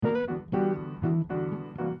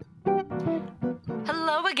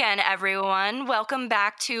again, everyone. Welcome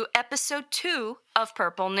back to episode 2 of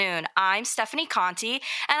Purple Noon. I'm Stephanie Conti, and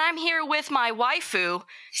I'm here with my waifu,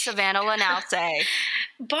 Savannah Lanalse.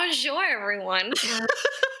 Bonjour, everyone.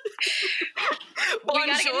 We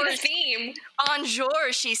gotta get into the theme.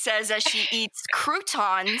 Bonjour, she says as she eats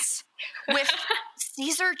croutons with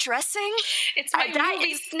Caesar dressing. It's my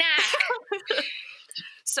movie snack.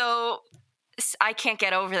 So I can't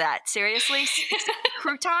get over that. Seriously?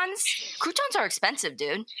 Croutons? Croutons are expensive,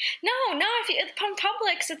 dude. No, if you, it's from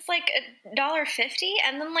Publix, it's like $1.50,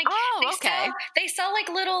 and then they sell like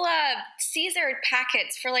little Caesar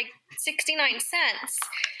packets for like 69 cents.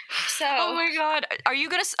 So, oh my god, are you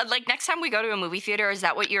gonna next time we go to a movie theater? Is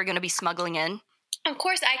that what you're gonna be smuggling in? Of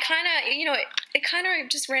course, I kind of, it kind of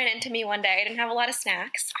just ran into me one day. I didn't have a lot of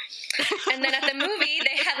snacks, and then at the movie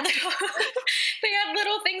they had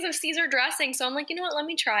little things of Caesar dressing. So I'm like, you know what? Let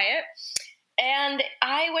me try it. And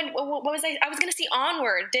I went. What was I? I was going to see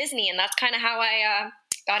Onward, Disney, and that's kind of how I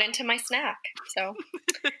got into my snack. So,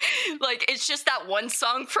 it's just that one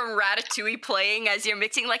song from Ratatouille playing as you're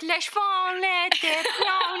mixing, like "Les Fonds,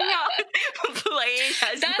 playing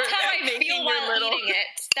as that's how I feel while eating it.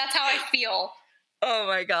 That's how I feel. Oh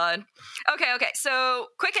my god. Okay. So,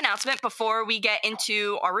 quick announcement before we get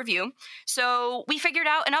into our review. So, we figured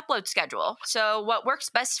out an upload schedule. So, what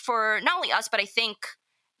works best for not only us, but I think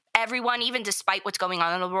everyone, even despite what's going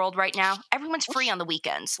on in the world right now, everyone's free on the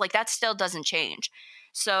weekends. That still doesn't change.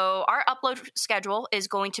 So, our upload schedule is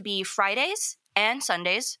going to be Fridays and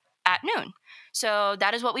Sundays at noon. So,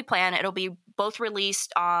 that is what we plan. It'll be both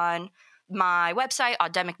released on my website,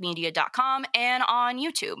 audemicmedia.com, and on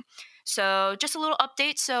YouTube. So just a little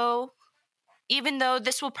update. So even though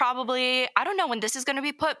this will probably, I don't know when this is going to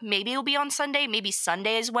be put, maybe it'll be on Sunday, maybe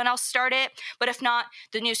Sunday is when I'll start it. But if not,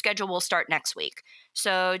 the new schedule will start next week.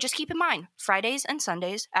 So just keep in mind, Fridays and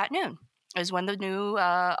Sundays at noon is when the new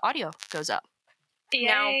audio goes up. Yay.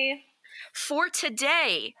 Now, for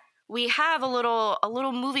today, we have a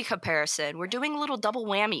little movie comparison. We're doing a little double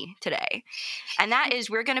whammy today. And that is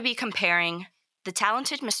we're going to be comparing The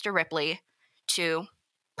Talented Mr. Ripley to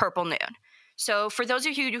Purple Noon. So for those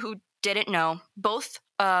of you who didn't know, both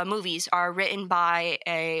movies are written by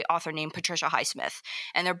an author named Patricia Highsmith,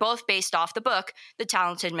 and they're both based off the book, The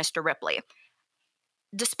Talented Mr. Ripley.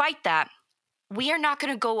 Despite that, we are not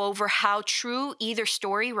going to go over how true either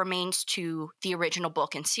story remains to the original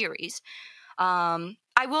book and series.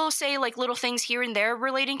 I will say little things here and there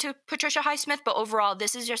relating to Patricia Highsmith, but overall,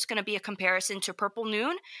 this is just going to be a comparison to Purple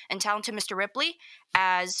Noon and Talented Mr. Ripley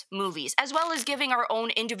as movies, as well as giving our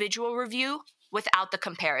own individual review without the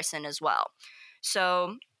comparison as well.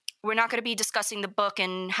 So we're not going to be discussing the book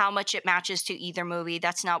and how much it matches to either movie.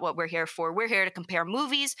 That's not what we're here for. We're here to compare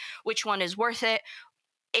movies, which one is worth it,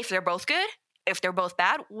 if they're both good, if they're both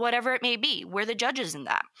bad, whatever it may be. We're the judges in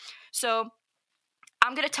that. So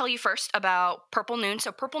I'm going to tell you first about Purple Noon.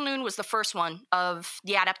 So Purple Noon was the first one of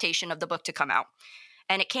the adaptation of the book to come out.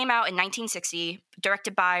 And it came out in 1960,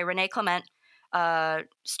 directed by Renee Clement.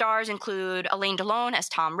 Stars include Alain Delon as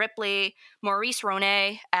Tom Ripley, Maurice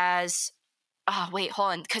Ronet as... wait,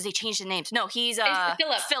 hold on, because they changed the names. No, he's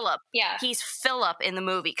Philip. Yeah. He's Philip in the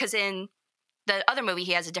movie, because in the other movie,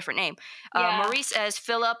 he has a different name. Maurice as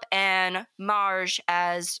Philip and Marge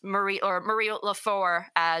as Marie Lafleur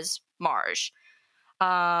as Marge.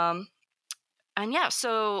 So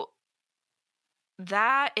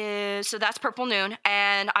that's Purple Noon.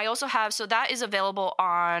 And I also have, so that is available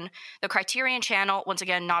on the Criterion channel. Once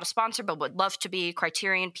again, not a sponsor, but would love to be.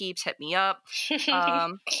 Criterion peeps, hit me up.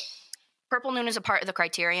 Purple Noon is a part of the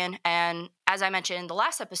Criterion. And as I mentioned in the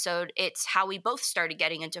last episode, it's how we both started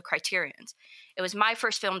getting into Criterions. It was my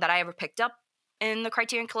first film that I ever picked up in the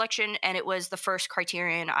Criterion collection. And it was the first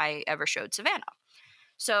Criterion I ever showed Savannah.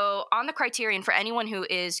 So on the Criterion, for anyone who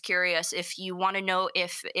is curious, if you want to know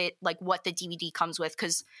if it, what the DVD comes with,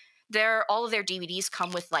 because all of their DVDs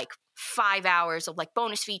come with 5 hours of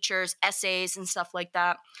bonus features, essays, and stuff like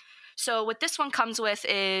that. So what this one comes with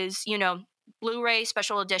is, Blu-ray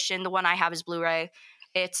special edition. The one I have is Blu-ray.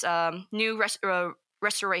 It's new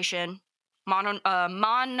restoration,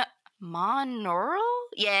 monaural?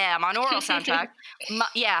 Yeah, monaural soundtrack.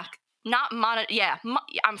 Not mono. Yeah,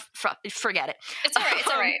 forget it. It's all right. It's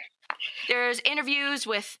all right. There's interviews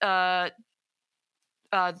with the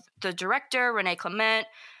director Renee Clement,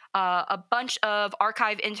 a bunch of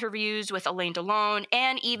archive interviews with Alain Delon,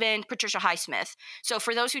 and even Patricia Highsmith. So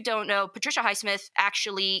for those who don't know, Patricia Highsmith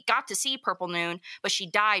actually got to see Purple Noon, but she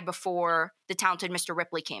died before The Talented Mr.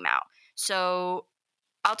 Ripley came out. So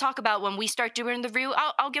I'll talk about when we start doing the review.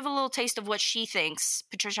 I'll give a little taste of what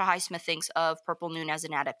Patricia Highsmith thinks of Purple Noon as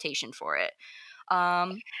an adaptation for it. But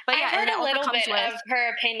yeah, I've heard and it a also little comes bit with of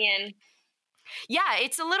her opinion. yeah,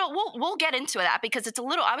 it's a little. We'll get into that because it's a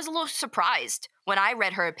little. I was a little surprised when I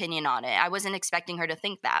read her opinion on it. I wasn't expecting her to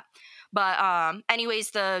think that. But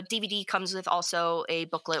anyways, the DVD comes with also a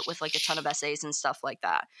booklet with like a ton of essays and stuff like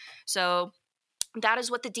that. So that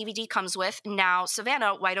is what the DVD comes with. Now,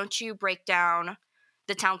 Savannah, why don't you break down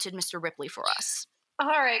The Talented Mr. Ripley for us? All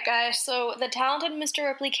right, guys. So, The Talented Mr.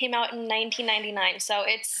 Ripley came out in 1999. So,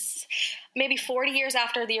 it's maybe 40 years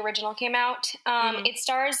after the original came out. It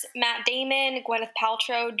stars Matt Damon, Gwyneth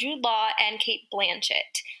Paltrow, Jude Law, and Kate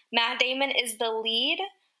Blanchett. Matt Damon is the lead.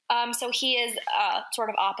 So, he is sort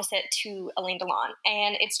of opposite to Alain Delon.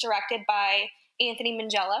 And it's directed by Anthony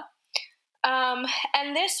Minghella.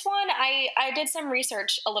 And this one, I did some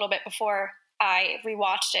research a little bit before I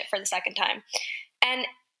rewatched it for the second time. And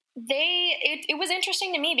it was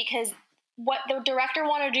interesting to me because what the director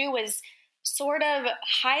wanted to do was sort of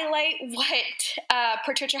highlight what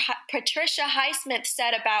Patricia Highsmith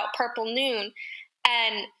said about Purple Noon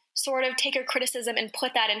and sort of take her criticism and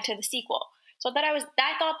put that into the sequel. So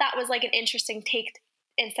I thought that was like an interesting take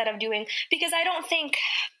instead of doing, because I don't think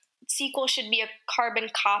sequel should be a carbon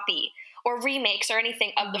copy or remakes or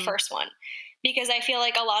anything of the first one, because I feel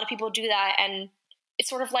like a lot of people do that, and it's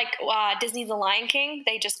sort of like Disney's The Lion King.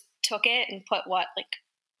 They just took it and put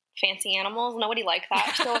fancy animals. Nobody liked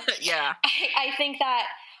that. So yeah, I think that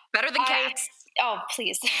better than cats. Oh,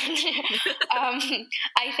 please.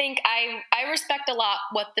 I think I respect a lot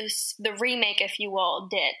what the remake, if you will,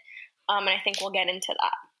 did, and I think we'll get into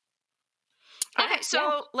that. Okay,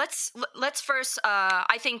 so let's first.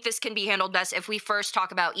 I think this can be handled best if we first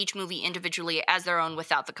talk about each movie individually as their own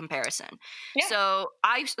without the comparison. Yeah. So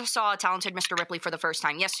I saw Talented Mr. Ripley for the first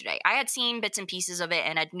time yesterday. I had seen bits and pieces of it,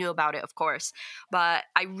 and I knew about it, of course, but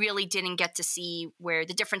I really didn't get to see where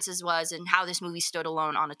the differences was and how this movie stood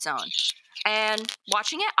alone on its own. And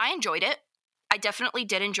watching it, I enjoyed it. I definitely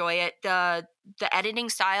did enjoy it. The editing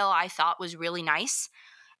style I thought was really nice,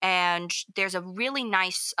 and there's a really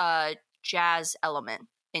nice jazz element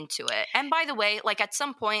into it. And by the way, like at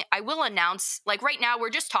some point I will announce, like right now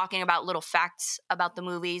we're just talking about little facts about the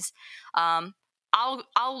movies.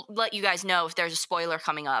 I'll let you guys know if there's a spoiler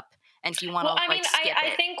coming up, and if you want to skip it.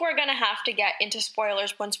 I think we're gonna have to get into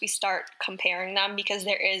spoilers once we start comparing them, because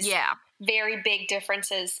there is very big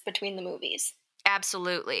differences between the movies.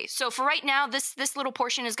 Absolutely. So for right now, this little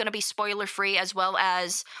portion is going to be spoiler free, as well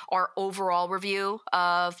as our overall review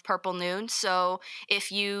of Purple Noon. So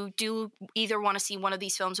if you do either want to see one of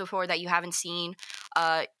these films before that you haven't seen,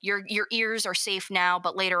 your ears are safe now.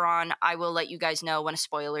 But later on, I will let you guys know when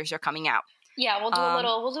spoilers are coming out. Yeah, we'll do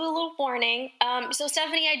a little warning. So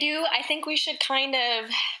Stephanie, I think we should kind of.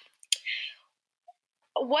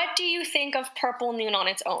 What do you think of Purple Noon on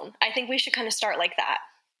its own? I think we should kind of start like that.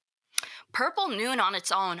 Purple Noon on its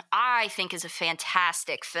own, I think, is a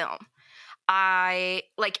fantastic film. And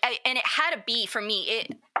it had to be for me.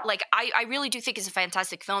 I really do think it's a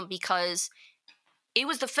fantastic film because it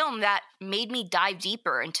was the film that made me dive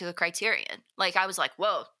deeper into the Criterion. Like, I was like,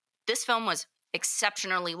 whoa, this film was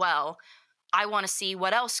exceptionally well. I want to see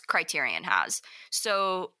what else Criterion has.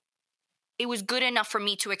 So it was good enough for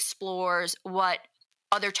me to explore what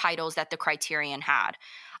other titles that the Criterion had.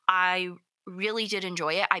 I really did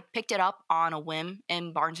enjoy it. I picked it up on a whim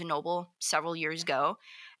in Barnes & Noble several years ago.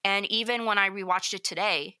 And even when I rewatched it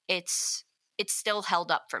today, it's still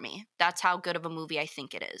held up for me. That's how good of a movie I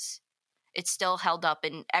think it is. It's still held up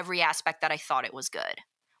in every aspect that I thought it was good.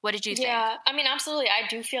 What did you think? Yeah, I mean, absolutely. I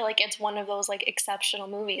do feel like it's one of those exceptional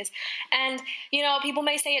movies. And, people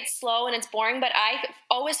may say it's slow and it's boring, but I've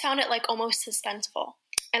always found it almost suspenseful.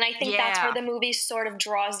 And I think that's where the movie sort of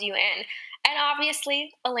draws you in. And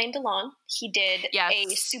obviously, Alain Delon, he did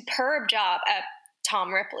a superb job at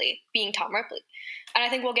being Tom Ripley. And I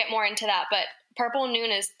think we'll get more into that. But Purple Noon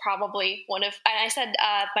is probably and I said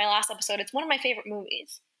my last episode, it's one of my favorite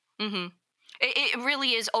movies. Mm-hmm. It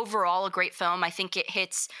really is overall a great film. I think it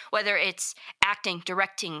hits, whether it's acting,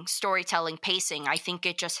 directing, storytelling, pacing, I think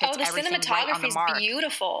it just hits everything right on the mark. The cinematography is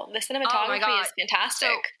beautiful. The cinematography is fantastic.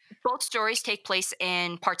 So both stories take place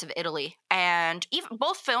in parts of Italy, and even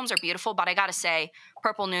both films are beautiful, but I gotta say,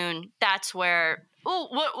 Purple Noon, that's where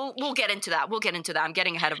we'll get into that. We'll get into that. I'm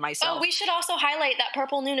getting ahead of myself. Oh, we should also highlight that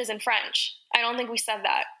Purple Noon is in French. I don't think we said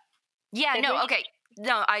that. Yeah, okay.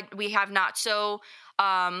 No, we have not. So,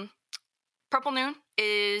 Purple Noon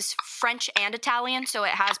is French and Italian, so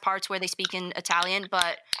it has parts where they speak in Italian,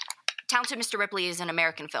 but Talented Mr. Ripley is an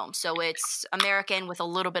American film, so it's American with a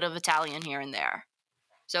little bit of Italian here and there.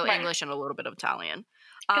 So English and a little bit of Italian.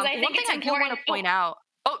 One thing I do want to point out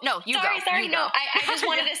Oh, no, you sorry, go. Sorry, you no. go. I just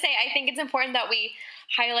wanted to say, I think it's important that we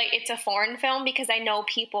highlight it's a foreign film, because I know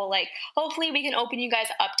people, like, hopefully we can open you guys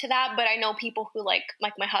up to that, but I know people who, like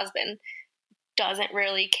my husband, doesn't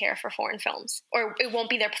really care for foreign films, or it won't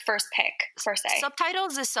be their first pick, per se.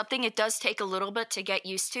 Subtitles is something it does take a little bit to get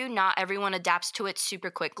used to. Not everyone adapts to it super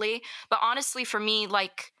quickly. But honestly, for me,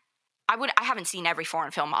 like, I haven't seen every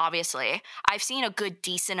foreign film, obviously. I've seen a good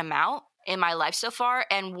decent amount in my life so far.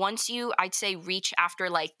 And once you, I'd say, reach after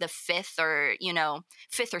like the fifth or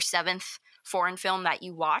seventh foreign film that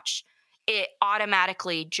you watch, it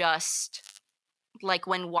automatically just, like,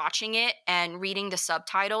 when watching it and reading the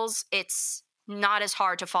subtitles, it's not as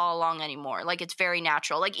hard to follow along anymore. Like, it's very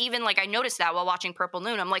natural. Like, even like I noticed that while watching Purple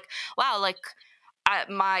Noon, I'm like, wow, like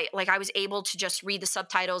I was able to just read the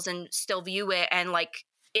subtitles and still view it, and like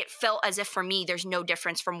it felt as if for me there's no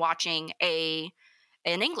difference from watching an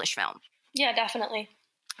English film. Yeah, definitely.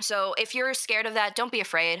 So if you're scared of that, don't be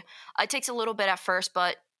afraid. It takes a little bit at first,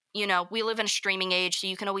 but we live in a streaming age, so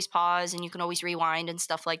you can always pause and you can always rewind and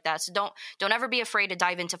stuff like that. So don't ever be afraid to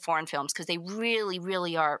dive into foreign films, because they really,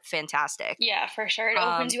 really are fantastic. Yeah, for sure. It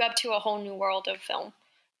opens you up to a whole new world of film.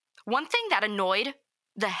 One thing that annoyed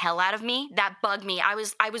the hell out of me, that bugged me, I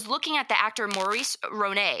was looking at the actor Maurice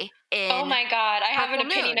Ronet in Oh my God, I have an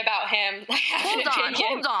Purple opinion Moon. about him.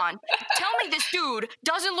 Hold on. Tell me this dude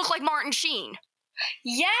doesn't look like Martin Sheen.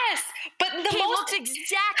 Yes, but he looks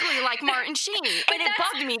exactly like Martin Sheen, and it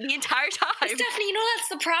bugged me the entire time. Stephanie, that's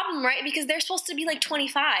the problem, right? Because they're supposed to be like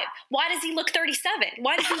 25. Why does he look 37?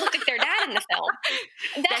 Why does he look like their dad in the film?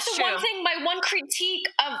 That's the true. one thing, my one critique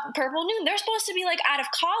of Purple Noon. They're supposed to be like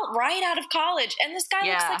right out of college, and this guy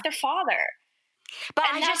looks like their father. But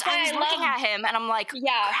I was looking at him, and I'm like,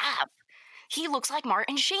 crap. He looks like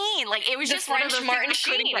Martin Sheen. Like, it was just one of those Martin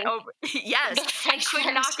Sheen. Yes, I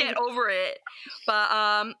could not get over it. But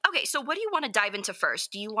okay, so what do you want to dive into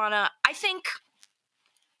first? Do you want to?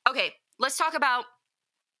 Okay, let's talk about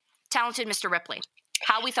Talented Mr. Ripley.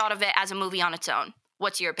 How we thought of it as a movie on its own.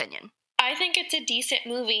 What's your opinion? I think it's a decent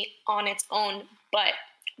movie on its own, but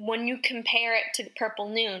when you compare it to Purple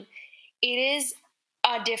Noon, it is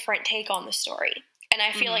a different take on the story. And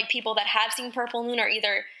I feel like people that have seen Purple Noon are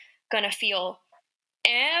either gonna feel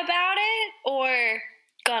about it or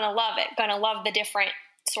gonna love it, gonna love the different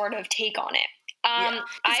sort of take on it.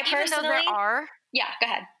 I personally, go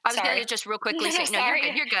ahead. I was going to just real quickly say,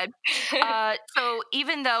 you're good. So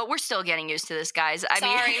even though we're still getting used to this, guys.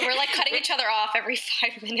 We're like cutting each other off every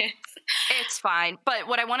 5 minutes. It's fine. But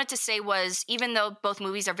what I wanted to say was, even though both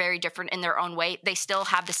movies are very different in their own way, they still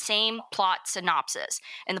have the same plot synopsis.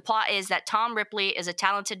 And the plot is that Tom Ripley is a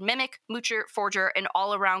talented mimic, moocher, forger, and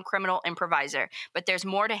all-around criminal improviser. But there's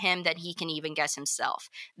more to him than he can even guess himself.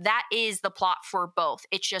 That is the plot for both.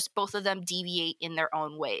 It's just both of them deviate in their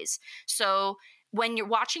own ways. So when you're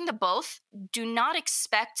watching the both, do not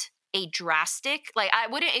expect a drastic, like, I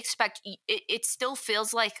wouldn't expect, it still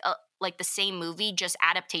feels like the same movie, just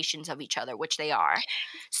adaptations of each other, which they are.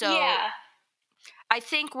 So yeah. I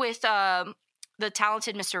think with the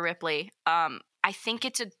Talented Mr. Ripley, I think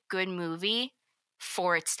it's a good movie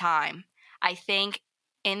for its time. I think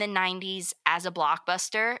in the 90s as a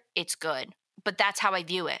blockbuster, it's good. But that's how I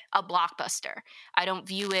view it, a blockbuster. I don't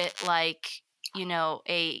view it like,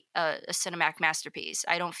 a cinematic masterpiece.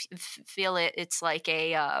 I don't feel it. It's like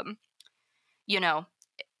it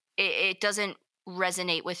doesn't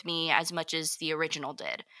resonate with me as much as the original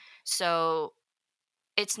did. So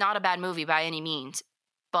it's not a bad movie by any means,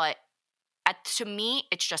 but to me,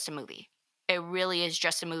 it's just a movie. It really is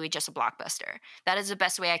just a movie, just a blockbuster. That is the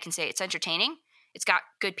best way I can say it. It's entertaining. It's got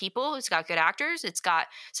good people. It's got good actors. It's got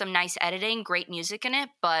some nice editing, great music in it,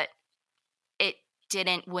 but it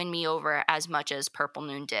didn't win me over as much as Purple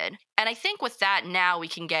Noon did. And I think with that, now we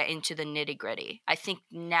can get into the nitty gritty. I think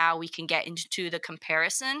now we can get into the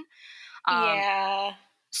comparison. Yeah.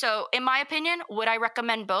 So in my opinion, would I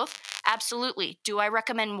recommend both? Absolutely. Do I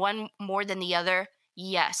recommend one more than the other?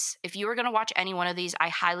 Yes. If you were going to watch any one of these, I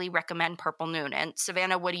highly recommend Purple Noon. And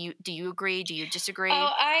Savannah, do you agree? Do you disagree?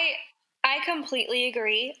 Oh, I completely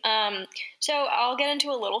agree. So I'll get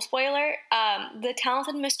into a little spoiler. The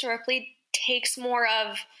Talented Mr. Ripley takes more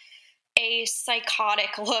of a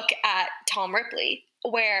psychotic look at Tom Ripley,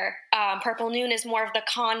 where Purple Noon is more of the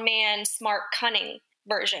con man, smart, cunning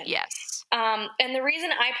version. Yes. And the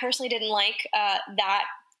reason I personally didn't like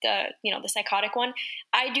the psychotic one,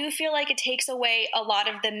 I do feel like it takes away a lot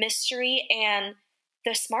of the mystery and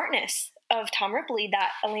the smartness of Tom Ripley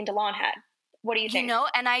that Alain Delon had. What do you think?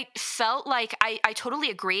 And I felt like I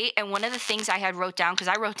totally agree. And one of the things I had wrote down, because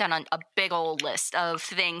I wrote down a big old list of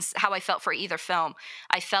things, how I felt for either film.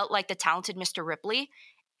 I felt like the Talented Mr. Ripley,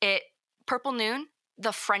 Purple Noon,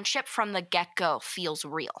 the friendship from the get-go feels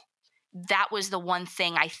real. That was the one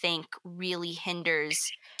thing I think really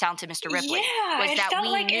hinders Talented Mr. Ripley, Yeah, was it that felt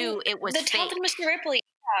we like in knew it was the fake. Talented Mr. Ripley.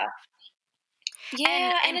 And Yeah,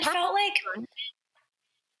 and and it Purple felt like Moon.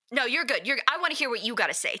 No, you're good. I want to hear what you got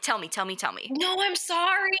to say. Tell me. no, I'm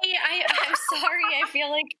sorry. I'm sorry. I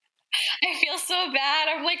feel so bad.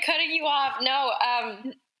 I'm like cutting you off. No,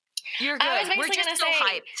 You're I was good. We're basically just gonna so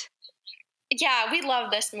say, hyped. yeah, we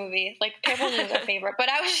love this movie. Like Purple Moon's our favorite. But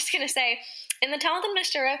I was just gonna say, in the Talented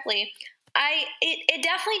Mr. Ripley, it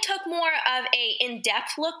definitely took more of a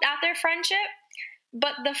in-depth look at their friendship.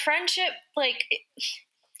 But the friendship, like,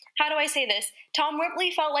 how do I say this? Tom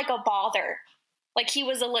Ripley felt like a bother. Like he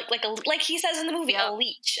was like he says in the movie, a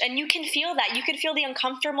leech, and you can feel that. You can feel the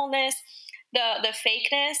uncomfortableness, the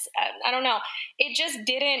fakeness. I don't know. It just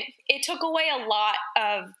didn't. It took away a lot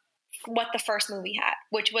of what the first movie had,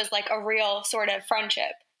 which was like a real sort of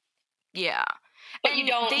friendship. Yeah. But you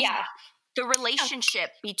don't. Yeah. The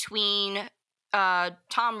relationship between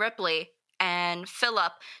Tom Ripley and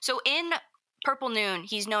Philip. So in Purple Noon,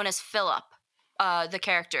 he's known as Philip, the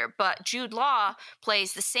character, but Jude Law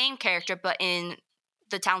plays the same character, but in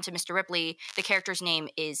the Talented Mr. Ripley, the character's name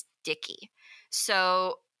is Dickie.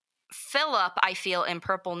 So Philip, I feel, in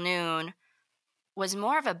Purple Noon was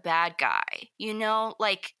more of a bad guy. You know,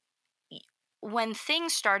 like when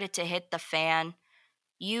things started to hit the fan,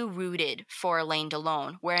 you rooted for Elaine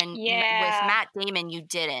Delon, where with Matt Damon, you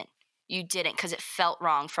didn't. You didn't, because it felt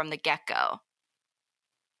wrong from the get-go.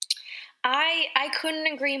 I couldn't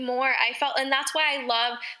agree more. I felt, and that's why I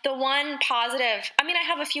love the one positive. I mean, I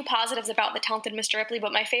have a few positives about the Talented Mr. Ripley,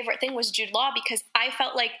 but my favorite thing was Jude Law, because I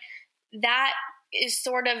felt like that is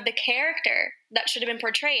sort of the character that should have been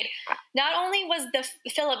portrayed. Not only was the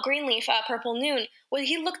Philip Greenleaf Purple Noon, well,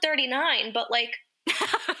 he looked 39, but like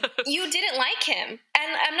you didn't like him.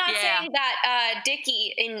 And I'm not saying that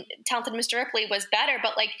Dickie in Talented Mr. Ripley was better,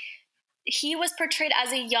 but like he was portrayed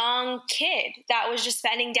as a young kid that was just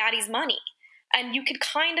spending daddy's money. And you could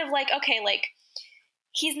kind of like, okay, like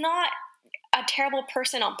he's not a terrible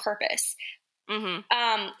person on purpose. Mm-hmm.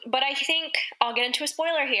 But I think I'll get into a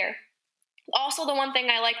spoiler here. Also, the one thing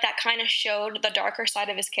I like that kind of showed the darker side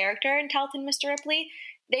of his character in Talented Mr. Ripley,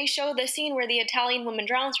 they show the scene where the Italian woman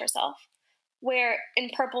drowns herself, where in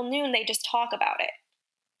Purple Noon, they just talk about it.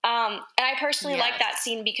 And I personally like that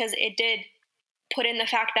scene because it did put in the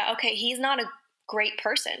fact that, okay, he's not a great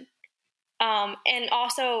person. And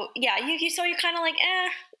also, yeah, so you're kind of like,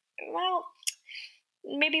 well,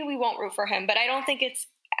 maybe we won't root for him, but I don't think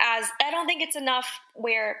it's enough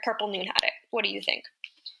where Purple Noon had it. What do you think?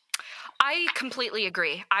 I completely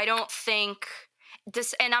agree. I don't think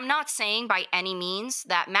this, and I'm not saying by any means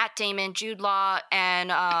that Matt Damon, Jude Law,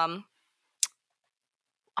 and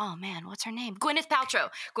oh man, what's her name? Gwyneth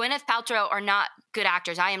Paltrow are not good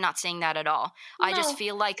actors. I am not saying that at all. No. I just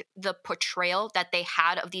feel like the portrayal that they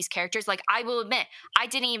had of these characters, like I will admit, I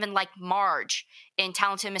didn't even like Marge in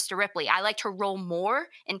Talented Mr. Ripley. I liked her role more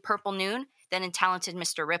in Purple Noon than in Talented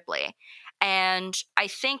Mr. Ripley. And I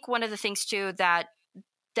think one of the things too that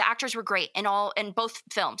the actors were great in both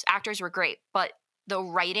films. Actors were great, but the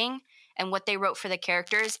writing and what they wrote for the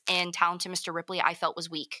characters in Talented Mr. Ripley, I felt was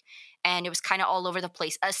weak. And it was kind of all over the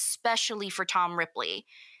place, especially for Tom Ripley.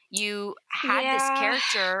 You had this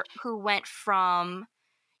character who went from,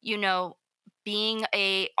 being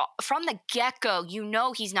from the get-go,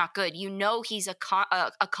 he's not good. He's a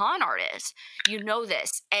con artist. You know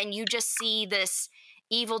this. And you just see this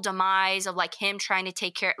evil demise of like him trying to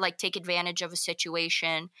take advantage of a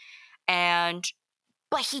situation.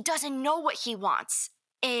 But he doesn't know what he wants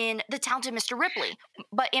in the Talented Mr. Ripley,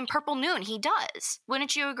 but in Purple Noon, he does.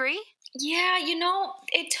 Wouldn't you agree? Yeah,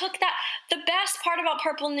 it took that. The best part about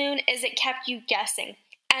Purple Noon is it kept you guessing.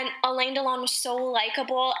 And Alain Delon was so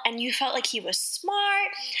likable, and you felt like he was smart.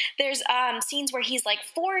 There's scenes where he's like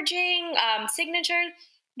forging signatures,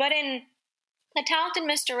 but in the Talented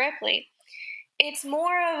Mr. Ripley, it's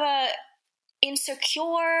more of a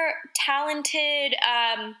insecure, talented,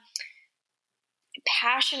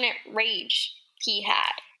 passionate rage he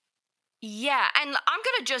had. Yeah, and I'm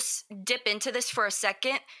going to just dip into this for a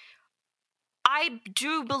second. I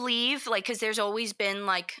do believe, because there's always been,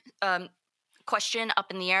 question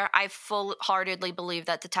up in the air. I full-heartedly believe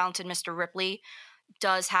that the Talented Mr. Ripley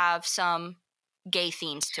does have some gay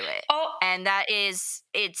themes to it. Oh. And that is,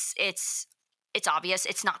 it's obvious.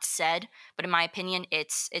 It's not said, but in my opinion,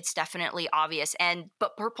 it's definitely obvious.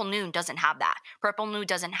 But Purple Noon doesn't have that. Purple Noon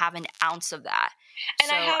doesn't have an ounce of that. And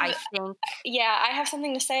so I have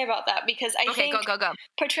something to say about that, because I think go.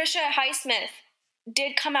 Patricia Highsmith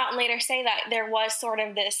did come out and later say that there was sort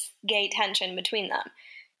of this gay tension between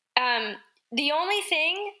them. The only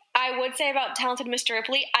thing I would say about Talented Mr.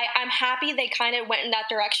 Ripley, I'm happy they kind of went in that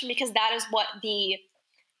direction, because that is what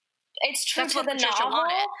it's true That's to what the Patricia novel,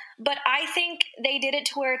 wanted. but I think they did it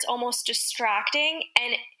to where it's almost distracting,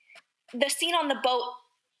 and the scene on the boat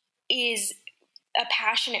is a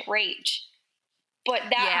passionate rage. But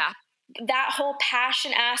that whole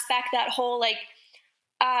passion aspect, that whole like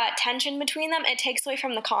tension between them, it takes away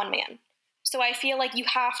from the con man. So I feel like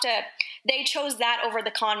they chose that over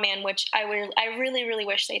the con man, which I really, really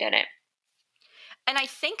wish they didn't. And I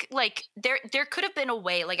think like there could have been a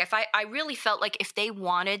way, like if I really felt like if they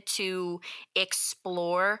wanted to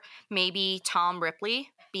explore maybe Tom Ripley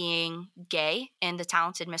being gay in The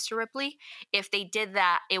Talented Mr. Ripley, if they did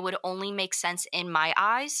that, it would only make sense in my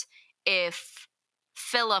eyes if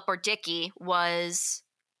Philip or Dickie was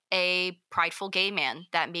a prideful gay man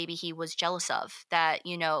that maybe he was jealous of, that,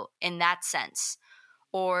 you know, in that sense.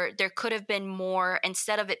 Or there could have been more,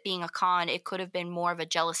 instead of it being a con, it could have been more of a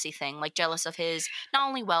jealousy thing, like jealous of his not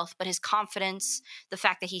only wealth but his confidence, the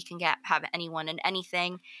fact that he can have anyone and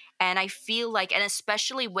anything. And I feel like, and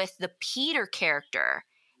especially with the Peter character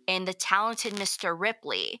in The Talented Mr.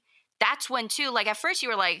 Ripley, that's when too, like at first you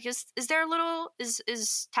were like, is there a little,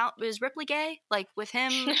 is Ripley gay, like with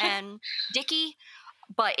him and Dickie?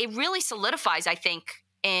 But it really solidifies, I think,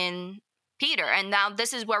 in Peter. And now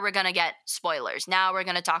this is where we're going to get spoilers. Now we're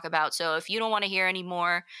going to talk about, so if you don't want to hear any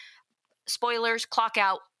more spoilers, clock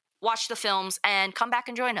out, watch the films, and come back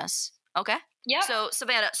and join us. Okay? Yeah. So,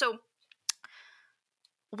 Savannah,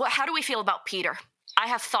 how do we feel about Peter? I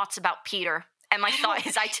have thoughts about Peter. And my thought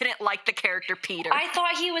is I didn't like the character Peter. I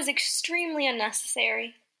thought he was extremely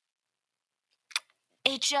unnecessary.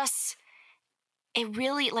 It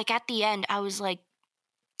really, like at the end, I was like,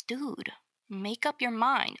 dude, make up your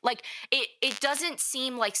mind. Like it doesn't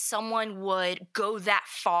seem like someone would go that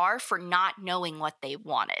far for not knowing what they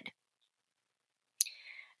wanted.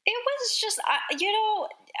 It was just,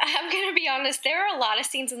 I'm going to be honest, there are a lot of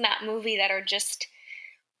scenes in that movie that are just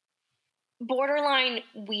borderline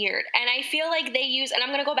weird. And I feel like they use, and I'm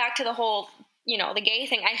going to go back to the whole, the gay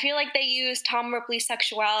thing. I feel like they use Tom Ripley's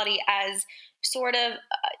sexuality as sort of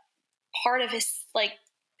part of his, like,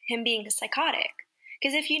 him being psychotic.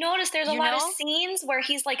 Because if you notice, there's a lot of scenes where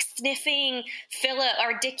he's like sniffing Philip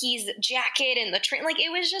or Dickie's jacket in the train. Like,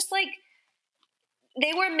 it was just like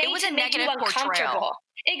they were made to make you uncomfortable. Portrayal.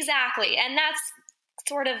 Exactly, and that's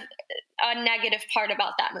sort of a negative part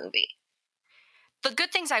about that movie. The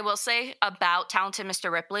good things I will say about Talented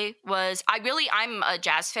Mr. Ripley was I'm a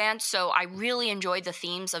jazz fan, so I really enjoyed the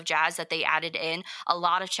themes of jazz that they added in. A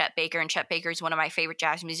lot of Chet Baker, and Chet Baker is one of my favorite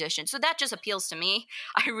jazz musicians, so that just appeals to me.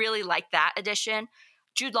 I really like that addition.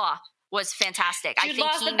 Jude Law was fantastic. I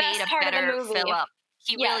think he made a better Philip.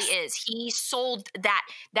 He really is. He sold that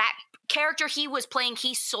character he was playing,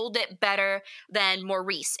 he sold it better than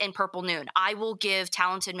Maurice in Purple Noon. I will give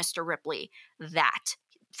Talented Mr. Ripley that.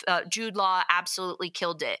 Jude Law absolutely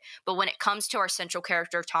killed it. But when it comes to our central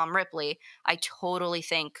character, Tom Ripley, I totally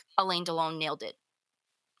think Alain Delon nailed it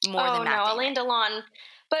more than Matt Damon. Alain Delon.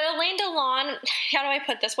 But Alain Delon, how do I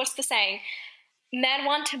put this? What's the saying? Men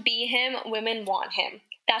want to be him, women want him.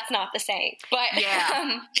 That's not the saying. But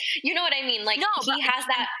you know what I mean? Like, he has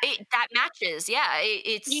that... that matches, yeah.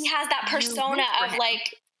 He has that persona of,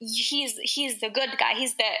 like, he's the good guy.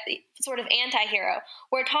 He's the sort of anti-hero.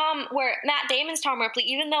 Where Matt Damon's Tom Ripley,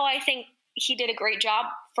 even though I think he did a great job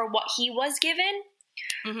for what he was given,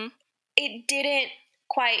 it didn't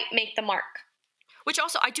quite make the mark. Which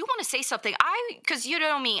also, I do want to say something. Because you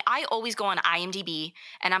know me, I always go on IMDb,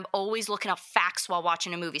 and I'm always looking up facts while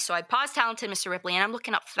watching a movie. So I paused Talented Mr. Ripley, and I'm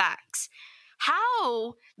looking up facts.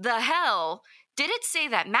 How the hell did it say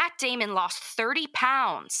that Matt Damon lost 30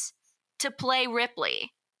 pounds to play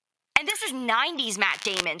Ripley? And this is 90s Matt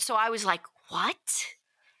Damon, so I was like, what?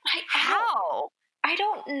 How? I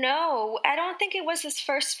don't know. I don't think it was his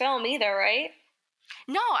first film either, right?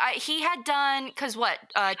 No, he had done, because what?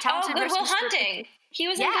 Talented Good Will Hunting. He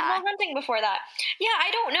was in Good Will Hunting before that. Yeah, I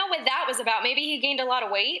don't know what that was about. Maybe he gained a lot of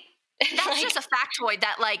weight. That's just a factoid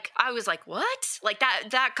that, like, I was like, what? Like,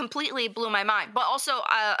 that completely blew my mind. But also,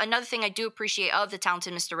 another thing I do appreciate of The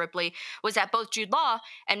Talented Mr. Ripley was that both Jude Law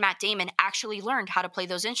and Matt Damon actually learned how to play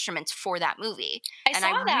those instruments for that movie.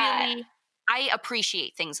 I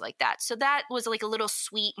appreciate things like that. So that was like a little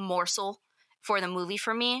sweet morsel for the movie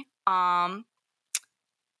for me.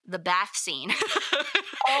 The bath scene. That's just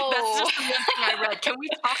the one thing I read. Can we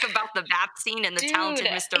talk about the bath scene in The Talented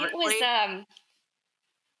Mr. Ripley?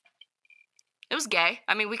 It was gay.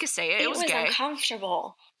 I mean, we could say it. It was gay.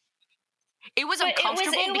 Uncomfortable. It was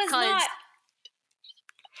uncomfortable because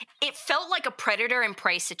it felt like a predator and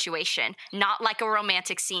prey situation, not like a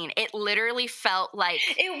romantic scene. It literally felt like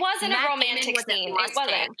It wasn't a romantic scene. It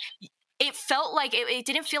wasn't. It felt like it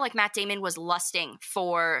didn't feel like Matt Damon was lusting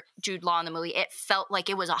for Jude Law in the movie. It felt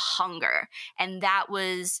like it was a hunger. And that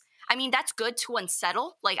was, I mean, that's good to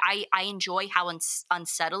unsettle. Like, I enjoy how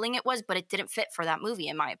unsettling it was, but it didn't fit for that movie,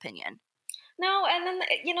 in my opinion. No, and then,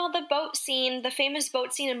 the boat scene, the famous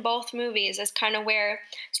boat scene in both movies is kind of where,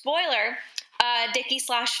 spoiler,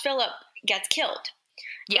 Dickie/Philip gets killed.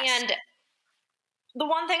 Yes. And the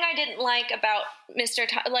one thing I didn't like about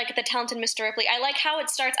the talented Mr. Ripley, I like how it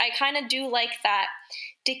starts. I kind of do like that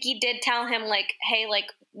Dickie did tell him, like, hey, like,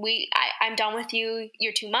 I'm done with you.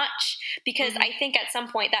 You're too much. Because I think at some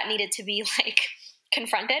point that needed to be, like,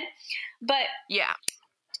 confronted. But yeah,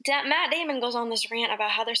 Matt Damon goes on this rant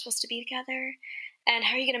about how they're supposed to be together and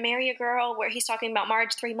how are you going to marry a girl, where he's talking about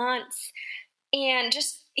marriage 3 months. And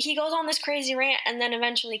just, he goes on this crazy rant and then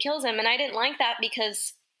eventually kills him. And I didn't like that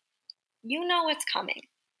because it's coming.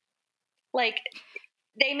 Like,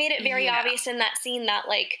 they made it very obvious in that scene that,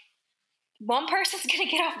 like, one person's going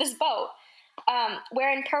to get off this boat.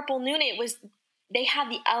 Where in Purple Noon, they had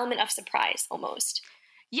the element of surprise almost.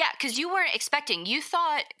 Yeah, because you weren't expecting. You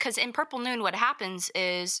thought, because in Purple Noon, what happens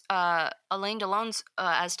is Alain Delon's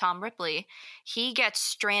as Tom Ripley, he gets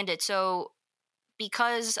stranded. So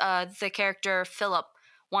because the character Philip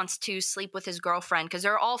wants to sleep with his girlfriend, because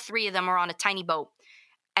all 3 of them are on a tiny boat.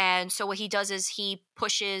 And so what he does is he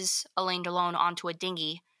pushes Alain Delon onto a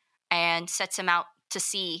dinghy and sets him out to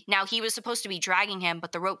sea. Now, he was supposed to be dragging him,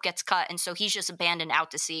 but the rope gets cut, and so he's just abandoned out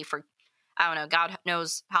to sea for, I don't know, God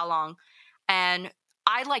knows how long. And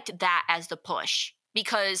I liked that as the push,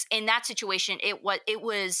 because in that situation, it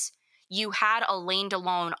was you had Alain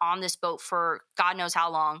Delon on this boat for God knows how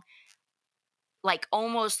long, like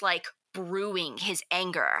almost like brewing his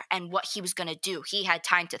anger and what he was going to do. He had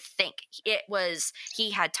time to think.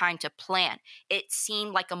 He had time to plan. It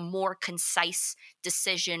seemed like a more concise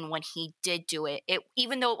decision when he did do it.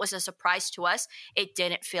 Even though it was a surprise to us, it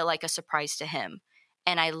didn't feel like a surprise to him.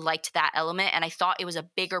 And I liked that element. And I thought it was a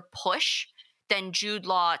bigger push than Jude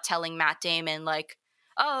Law telling Matt Damon, like,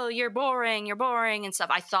 oh, you're boring and stuff.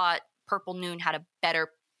 I thought Purple Noon had a better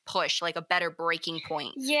push, like a better breaking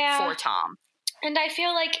point for Tom. And I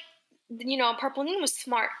feel like, Purple Noon was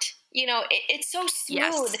smart. It's so smooth.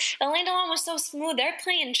 Yes. Alain Delon was so smooth. They're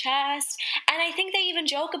playing chess. And I think they even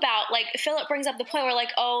joke about, like, Philip brings up the point where,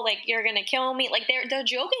 like, oh, like, you're going to kill me. Like, they're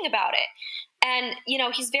joking about it. And,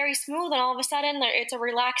 he's very smooth, and all of a sudden it's a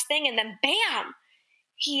relaxed thing. And then, bam,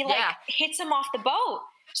 he, like, hits him off the boat.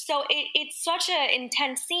 So it's such an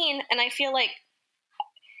intense scene. And I feel like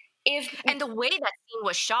and the way that scene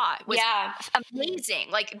was shot was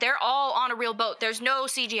amazing. Like, they're all on a real boat. There's no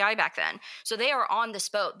CGI back then. So they are on this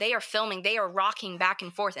boat. They are filming. They are rocking back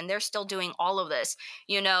and forth, and they're still doing all of this.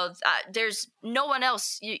 There's no one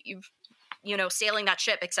else, sailing that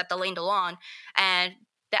ship except Alain Delon and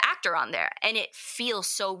the actor on there. And it feels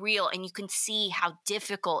so real, and you can see how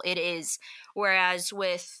difficult it is. Whereas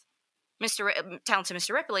with talented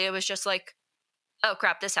Mr. Ripley, it was just like, oh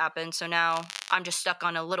crap, this happened. So now I'm just stuck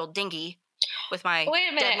on a little dinghy with my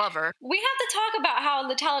dead lover. We have to talk about how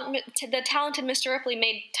the talented Mr. Ripley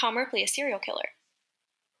made Tom Ripley a serial killer.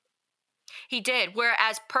 He did.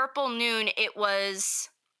 Whereas Purple Noon, it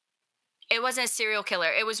wasn't a serial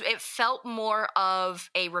killer. It felt more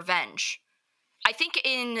of a revenge. I think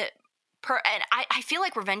and I feel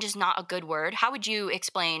like revenge is not a good word. How would you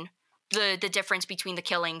explain the difference between the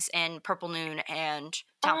killings in Purple Noon and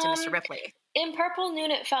Talented Mr. Ripley? In Purple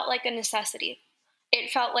Noon, it felt like a necessity.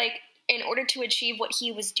 It felt like in order to achieve what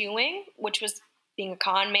he was doing, which was being a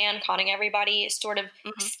con man, conning everybody, sort of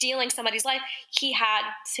stealing somebody's life, he had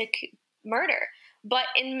to murder. But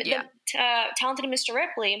in the Talented Mr.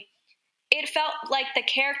 Ripley, it felt like the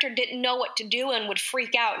character didn't know what to do and would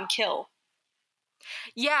freak out and kill.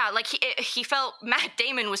 Yeah, like he felt Matt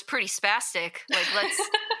Damon was pretty spastic. Like,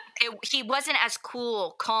 he wasn't as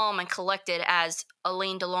cool, calm, and collected as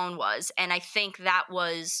Alain Delon was, and I think that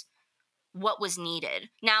was what was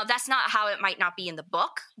needed. Now, that's not how it might not be in the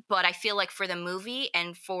book, but I feel like for the movie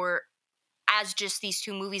and as just these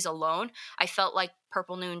 2 movies alone, I felt like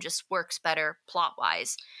Purple Noon just works better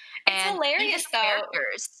plot-wise. It's hilarious, though.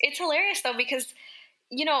 It's hilarious, though, because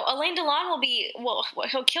Alain Delon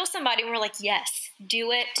he'll kill somebody, and we're like, yes,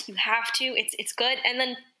 do it. You have to. It's good. And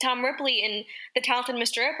then Tom Ripley and the talented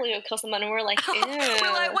Mr. Ripley will kill somebody, and we're like, ew.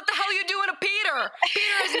 We're like, what the hell are you doing to Peter?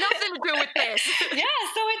 Peter has nothing to do with this. Yeah,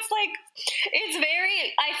 so it's like,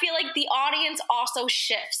 I feel like the audience also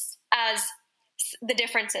shifts as the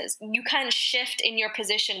differences. You kind of shift in your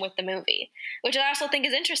position with the movie, which I also think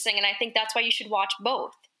is interesting, and I think that's why you should watch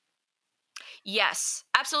both. Yes,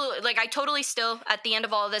 absolutely. Like, I totally still, at the end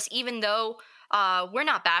of all of this, even though we're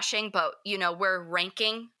not bashing, but, we're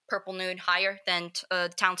ranking Purple Noon higher than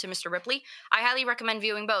Talented Mr. Ripley, I highly recommend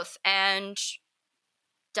viewing both and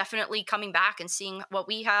definitely coming back and seeing what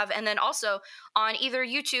we have. And then also on either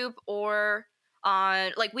YouTube or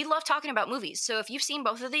on, like, we love talking about movies. So if you've seen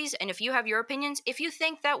both of these and if you have your opinions, if you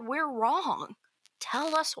think that we're wrong,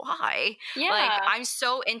 tell us why. Like, Yeah. I'm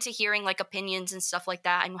so into hearing like opinions and stuff like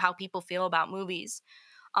that and how people feel about movies.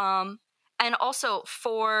 Um, and also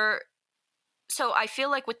so I feel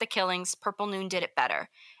like with the killings, Purple Noon did it better.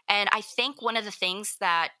 And I think one of the things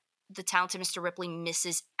that the talented Mr. Ripley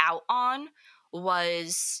misses out on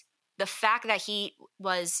was the fact that he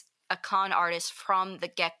was a con artist from the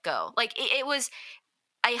get-go. Like, it was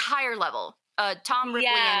a higher level. Tom Ripley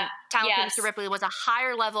Yeah. and talented Mr. Yes. Ripley was a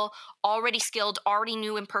higher level, already skilled, already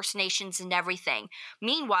knew impersonations and everything.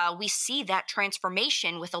 Meanwhile, we see that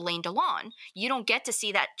transformation with Elaine Delon. You don't get to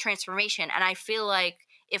see that transformation, and I feel like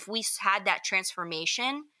if we had that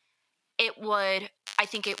transformation, I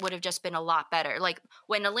think it would have just been a lot better. Like,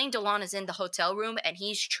 when Elaine Delon is in the hotel room and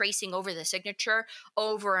he's tracing over the signature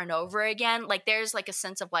over and over again, like, there's like a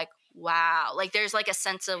sense of like, wow. Like, there's like a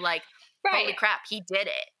sense of like, holy Right. crap, he did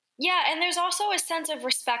it. Yeah, and there's also a sense of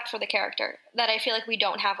respect for the character that I feel like we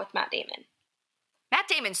don't have with Matt Damon. Matt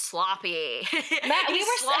Damon's sloppy. We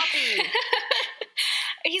were sloppy.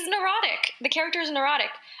 He's neurotic. The character is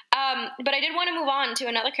neurotic. But I did want to move on to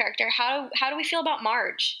another character. How do we feel about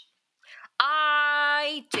Marge?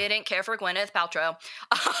 I didn't care for Gwyneth Paltrow.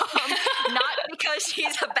 Not because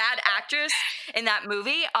she's a bad actress in that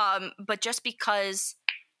movie, but just because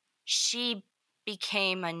she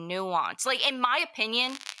became a nuance. Like, in my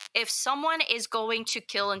opinion, if someone is going to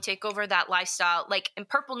kill and take over that lifestyle, like in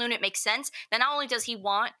Purple Noon, it makes sense. Then not only does he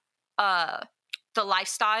want the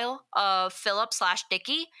lifestyle of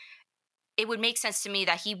Philip/Dickie, it would make sense to me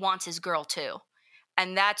that he wants his girl too.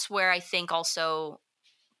 And that's where I think also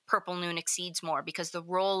Purple Noon exceeds more, because the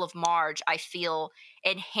role of Marge, I feel,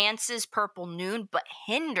 enhances Purple Noon but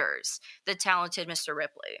hinders the talented Mr.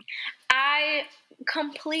 Ripley. I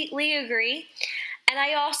completely agree. And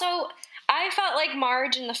I felt like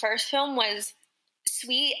Marge in the first film was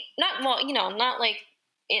sweet, not like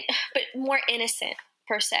but more innocent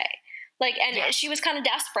per se. Like, and Yes. she was kind of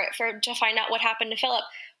desperate to find out what happened to Philip.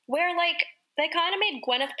 Where like they kind of made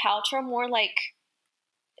Gwyneth Paltrow more like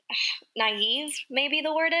naive, maybe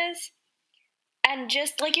the word is, and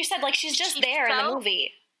just like you said, like she's just there in the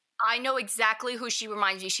movie. I know exactly who she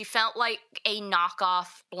reminds me. She felt like a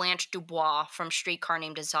knockoff Blanche Dubois from Streetcar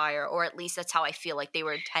Named Desire, or at least that's how I feel like they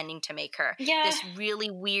were intending to make her. Yeah. This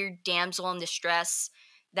really weird damsel in distress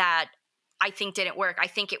that I think didn't work. I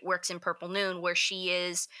think it works in Purple Noon, where she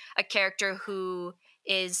is a character who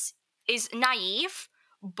is naive,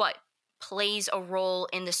 but plays a role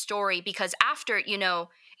in the story, because after,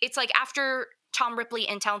 it's like after Tom Ripley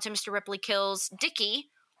and talented Mr. Ripley kills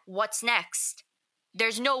Dickie, what's next?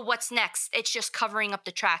 There's no what's next. It's just covering up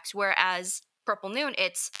the tracks. Whereas Purple Noon,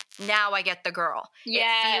 it's now I get the girl.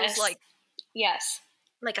 Yes. It feels like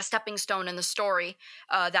like a stepping stone in the story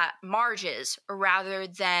that Marge is, rather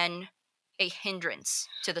than a hindrance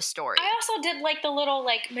to the story. I also did like the little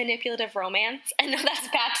like manipulative romance. I know that's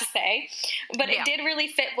bad to say, but it did really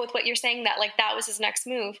fit with what you're saying, that like that was his next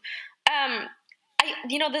move.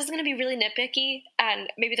 This is going to be really nitpicky and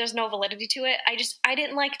maybe there's no validity to it. I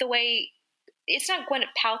didn't like the way, it's not Gwyneth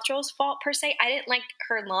Paltrow's fault per se. I didn't like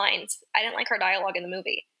her lines. I didn't like her dialogue in the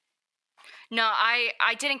movie. No,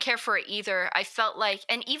 I didn't care for it either. I felt like,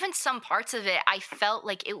 and even some parts of it, I felt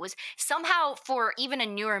like it was somehow, for even a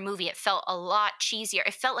newer movie, it felt a lot cheesier.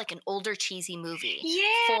 It felt like an older cheesy movie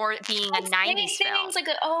for being a 90s film. Things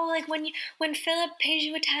like, when Philip pays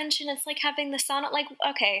you attention, it's like having the sonnet. Like,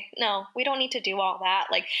 okay, no, we don't need to do all that.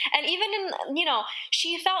 Like, and even in,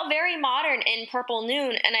 she felt very modern in Purple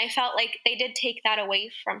Noon, and I felt like they did take that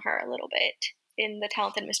away from her a little bit in The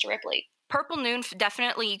Talented Mr. Ripley. Purple Noon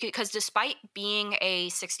definitely, because despite being a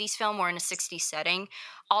 60s film or in a 60s setting,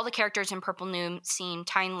 all the characters in Purple Noon seem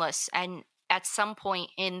timeless, and at some point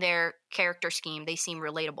in their character scheme, they seem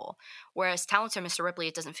relatable. Whereas Talented Mr. Ripley,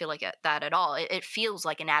 it doesn't feel like that at all. It feels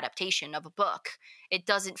like an adaptation of a book. It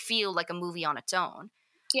doesn't feel like a movie on its own.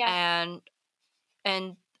 Yeah.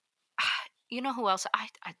 And you know who else? I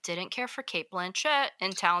didn't care for Cate Blanchett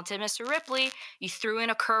in Talented Mr. Ripley. You threw in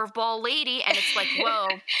a curveball lady, and it's like, whoa,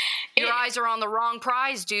 your eyes are on the wrong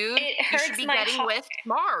prize, dude. It hurts, you should be getting with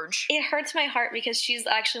Marge. It hurts my heart because she's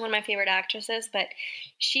actually one of my favorite actresses, but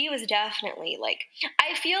she was definitely like,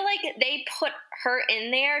 I feel like they put her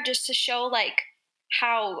in there just to show like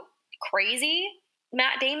how crazy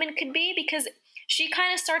Matt Damon could be, because she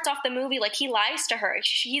kind of starts off the movie like he lies to her.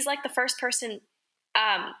 He's like the first person,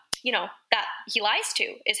 that he lies to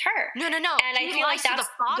is her. No. And I feel like that's the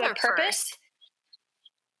father the purpose. first.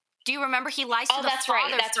 Do you remember he lies to the that's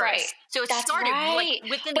father right. That's first? right. So it That's started right.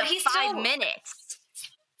 like within But the he's 5 minutes.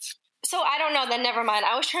 So I don't know. Then never mind.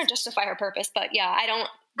 I was trying to justify her purpose, but yeah, I don't.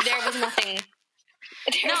 There was nothing.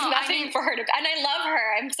 There was nothing for her to. And I love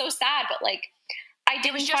her. I'm so sad, but like, I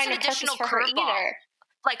didn't find a purpose for her either.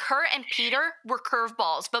 Like her and Peter were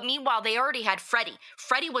curveballs, but meanwhile they already had Freddie.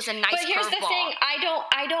 Freddie was a nice curveball. But here's the thing: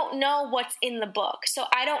 I don't know what's in the book, so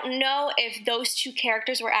I don't know if those two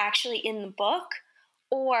characters were actually in the book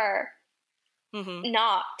or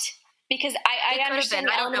not. Because I understand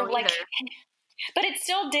the element of like, but it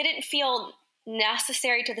still didn't feel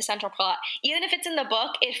necessary to the central plot. Even if it's in the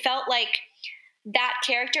book, it felt like that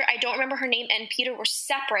character, I don't remember her name, and Peter were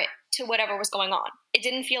separate to whatever was going on. It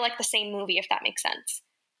didn't feel like the same movie, if that makes sense.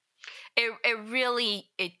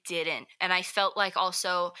 It didn't. And I felt like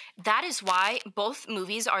also that is why both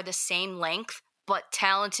movies are the same length, but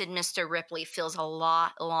Talented Mr. Ripley feels a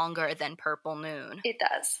lot longer than Purple Noon. It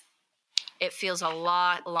does. It feels a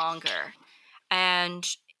lot longer. And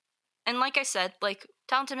like I said, like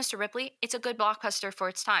Talented Mr. Ripley, it's a good blockbuster for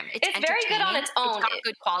its time. It's very good on its own. It's got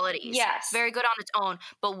good qualities. Yes. It's very good on its own.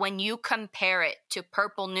 But when you compare it to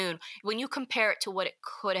Purple Noon, when you compare it to what it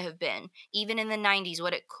could have been, even in the 90s,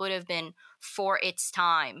 what it could have been for its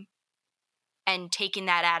time, and taking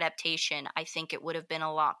that adaptation, I think it would have been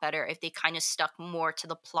a lot better if they kind of stuck more to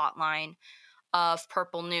the plot line of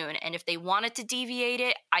Purple Noon. And if they wanted to deviate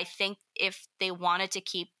it, I think if they wanted to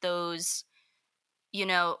keep those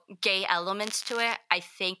gay elements to it, I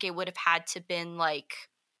think it would have had to been like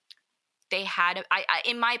they had.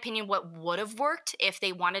 In my opinion, what would have worked if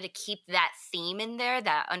they wanted to keep that theme in there,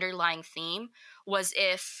 that underlying theme, was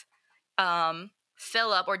if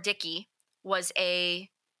Philip or Dickie was a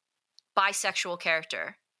bisexual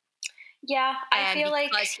character. Yeah, I feel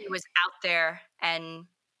like because he was out there and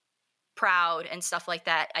proud and stuff like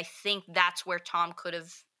that, I think that's where Tom could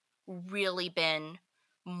have really been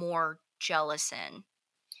more jealous in.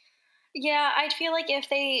 Yeah, I feel like if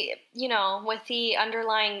they, with the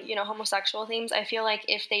underlying, homosexual themes, I feel like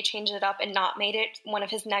if they changed it up and not made it one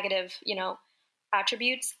of his negative,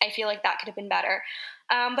 attributes, I feel like that could have been better.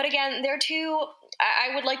 But again,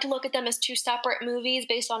 I would like to look at them as two separate movies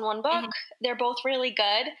based on one book. They're both really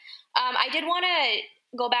good. I did want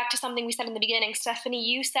to go back to something we said in the beginning. Stephanie,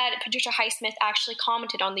 you said Patricia Highsmith actually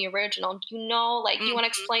commented on the original. Do you want to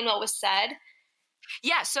explain what was said?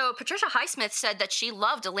 Yeah, so Patricia Highsmith said that she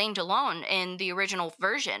loved Alain Delon in the original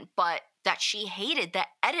version, but that she hated the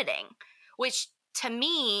editing, which to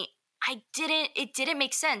me, it didn't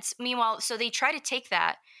make sense. Meanwhile, so they try to take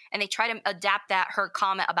that and they try to adapt her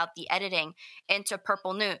comment about the editing into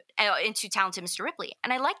Purple Noon, into Talented Mr. Ripley.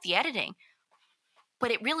 And I like the editing,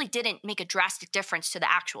 but it really didn't make a drastic difference to the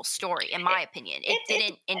actual story, in my opinion. It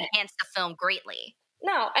didn't enhance the film greatly.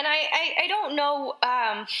 No, and I don't know,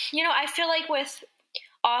 I feel like with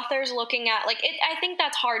authors looking at, I think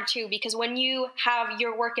that's hard too, because when you have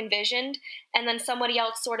your work envisioned and then somebody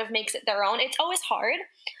else sort of makes it their own, it's always hard.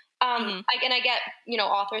 And I get,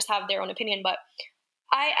 authors have their own opinion, but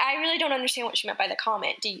I really don't understand what she meant by the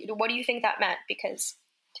comment. What do you think that meant? Because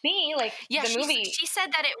to me, the movie... she said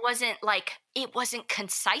that it wasn't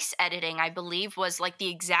concise editing, I believe, was the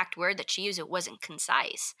exact word that she used. It wasn't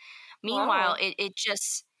concise. Meanwhile,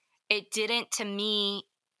 it didn't, to me,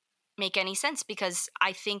 make any sense, because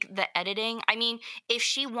I think the editing, if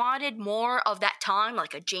she wanted more of that time,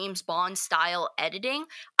 like a James Bond style editing,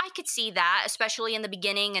 I could see that, especially in the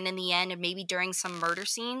beginning and in the end and maybe during some murder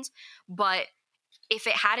scenes. But if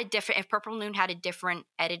Purple Noon had a different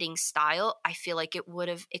editing style, I feel like it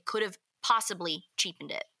could have possibly cheapened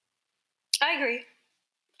it. I agree.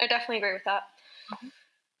 I definitely agree with that.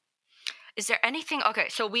 Is there anything, okay,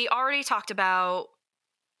 so we already talked about,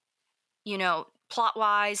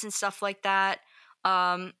 plot-wise and stuff like that.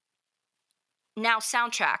 Now,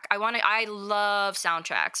 soundtrack. I love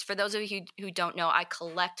soundtracks. For those of you who don't know, I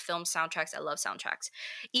collect film soundtracks. I love soundtracks.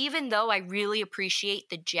 Even though I really appreciate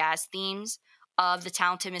the jazz themes of The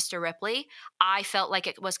Talented Mr. Ripley, I felt like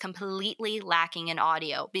it was completely lacking in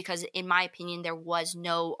audio because, in my opinion, there was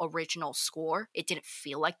no original score. It didn't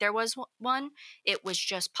feel like there was one. It was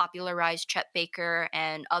just popularized Chet Baker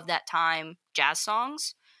and of that time jazz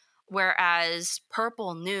songs. Whereas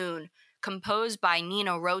Purple Noon, composed by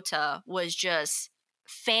Nino Rota, was just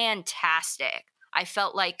fantastic. I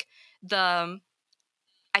felt like the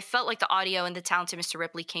audio in The Talented Mr.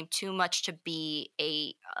 Ripley came too much to be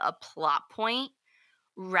a plot point,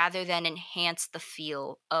 rather than enhance the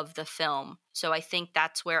feel of the film. So I think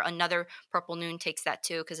that's where another Purple Noon takes that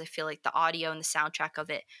too, because I feel like the audio and the soundtrack of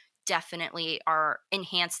it definitely are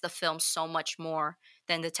enhance the film so much more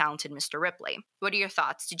than The Talented Mr. Ripley. What are your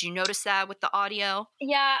thoughts? Did you notice that with the audio?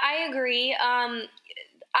 Yeah, I agree.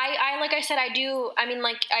 I like I said, I do. I mean,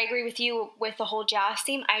 like I agree with you with the whole jazz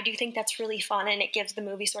theme. I do think that's really fun, and it gives the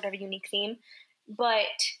movie sort of a unique theme. But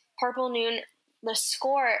Purple Noon, the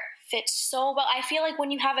score fits so well. I feel like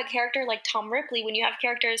when you have a character like Tom Ripley, when you have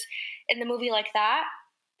characters in the movie like that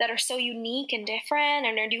are so unique and different,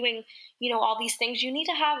 and they're doing all these things, you need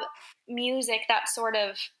to have music that sort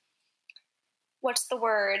of what's the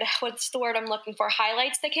word I'm looking for,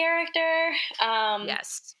 highlights the character,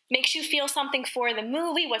 Yes. makes you feel something for the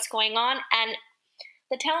movie, what's going on. And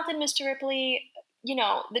The Talented Mr. Ripley,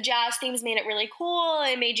 the jazz themes made it really cool.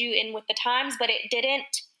 It made you in with the times, but it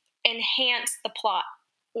didn't enhance the plot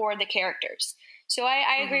or the characters. So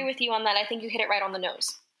I agree with you on that. I think you hit it right on the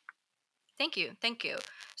nose. Thank you.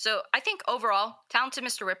 So I think overall, Talented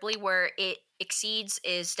Mr. Ripley, where it exceeds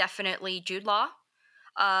is definitely Jude Law.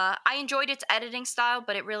 I enjoyed its editing style,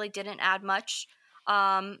 but it really didn't add much.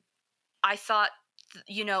 I thought,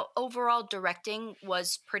 overall directing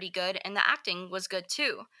was pretty good, and the acting was good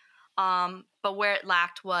too. But where it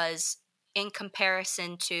lacked was in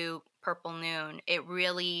comparison to Purple Noon, it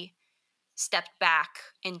really stepped back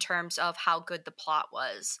in terms of how good the plot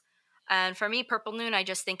was. And for me, Purple Noon, I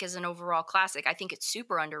just think is an overall classic. I think it's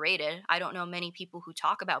super underrated. I don't know many people who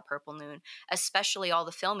talk about Purple Noon, especially all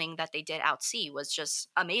the filming that they did out sea was just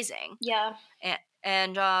amazing. Yeah.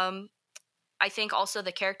 And I think also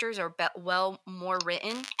the characters are more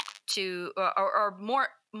written to, or more,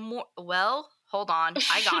 well, hold on,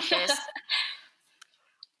 I got this,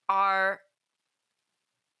 are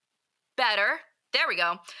better. There we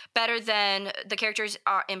go. Better than the characters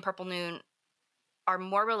are in Purple Noon, are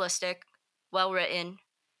more realistic, well written,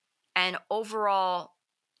 and overall,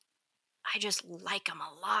 I just like them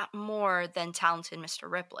a lot more than Talented Mr.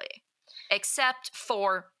 Ripley, except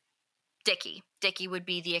for Dickie. Dickie would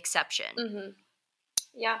be the exception. Mm-hmm.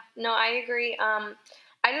 Yeah, no, I agree.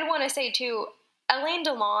 I did want to say too, Alain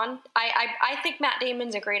Delon. I think Matt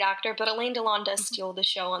Damon's a great actor, but Alain Delon does steal the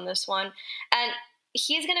show on this one, and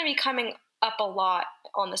he's going to be coming up a lot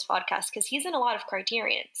on this podcast because he's in a lot of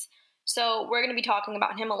Criterions. So we're going to be talking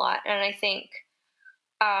about him a lot, and I think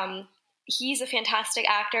he's a fantastic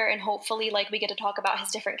actor, and hopefully, like we get to talk about his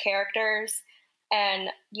different characters, and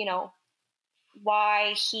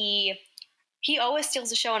why he always steals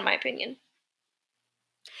the show, in my opinion.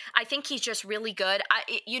 I think he's just really good.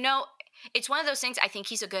 It's one of those things. I think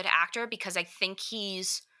he's a good actor because I think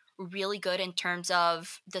he's really good in terms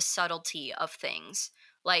of the subtlety of things.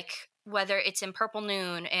 Like whether it's in Purple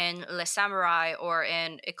Noon, in Le Samurai, or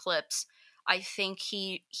in Eclipse, I think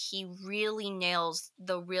he really nails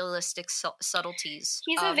the realistic subtleties.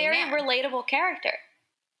 He's a very relatable character.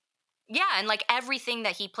 Yeah, and like everything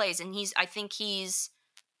that he plays, and I think he's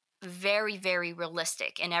very, very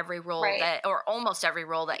realistic in every role or almost every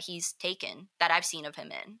role that he's taken that I've seen of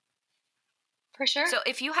him in. For sure. So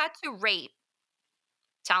if you had to rate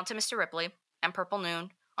Talented Mr. Ripley and Purple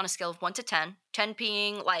Noon on a scale of 1 to 10, 10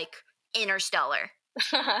 being like Interstellar,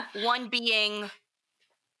 1 being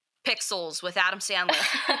Pixels with Adam Sandler.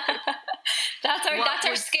 That's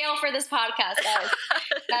our scale for this podcast, guys.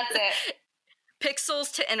 That's it.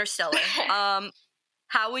 Pixels to Interstellar.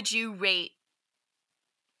 How would you rate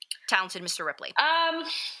Talented Mr. Ripley?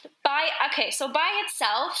 By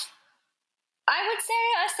itself, I would say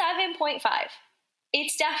a 7.5.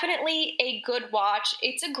 It's definitely a good watch.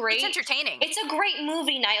 It's entertaining. It's a great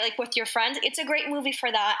movie night, like with your friends. It's a great movie for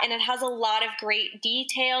that, and it has a lot of great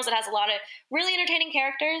details. It has a lot of really entertaining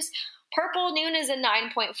characters. Purple Noon is a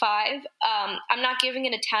 9.5. I'm not giving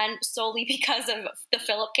it a 10 solely because of the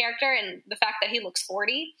Philip character and the fact that he looks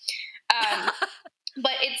 40.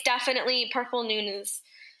 But it's definitely Purple Noon is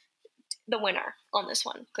the winner on this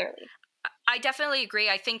one, clearly. I definitely agree.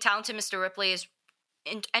 I think Talented Mr. Ripley is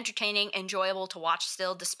entertaining, enjoyable to watch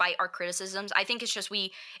still, despite our criticisms. I think it's just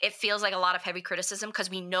it feels like a lot of heavy criticism because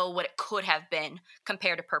we know what it could have been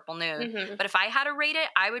compared to Purple Noon. Mm-hmm. But if I had to rate it,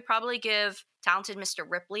 I would probably give Talented Mr.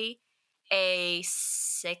 Ripley a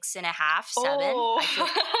 6.5, 7. Oh.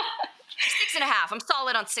 6.5. I'm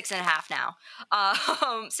solid on 6.5 now.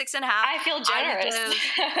 6.5. I feel generous.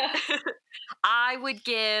 I would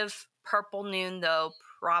give Purple Noon, though,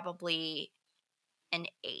 probably an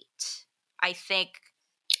 8. I think.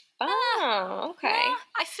 Oh, okay.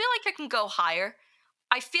 I feel like I can go higher.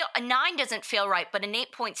 I feel a 9 doesn't feel right, but an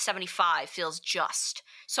 8.75 feels just.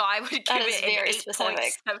 So I would give it an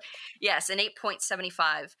 8.7. Yes, an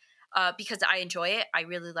 8.75. because I enjoy it. I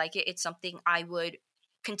really like it. It's something I would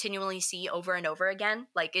continually see over and over again.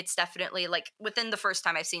 Like, it's definitely, like, within the first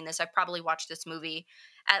time I've seen this, I've probably watched this movie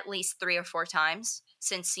at least 3 or 4 times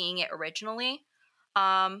since seeing it originally.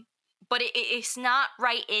 But it's not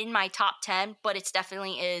right in my top 10, but it's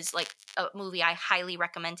definitely is, like, a movie I highly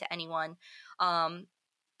recommend to anyone.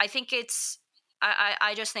 I think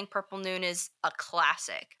I just think Purple Noon is a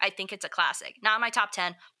classic. I think it's a classic. Not in my top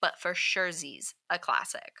 10, but for sure Z's a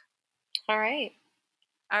classic. All right.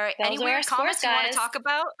 All right. Those Any are our weird scores, comments you want guys. to talk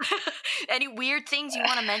about? Any weird things you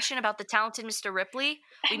want to mention about the talented Mr. Ripley?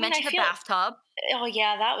 We mentioned the bathtub. Oh,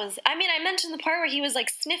 yeah, that was... I mean, I mentioned the part where he was, like,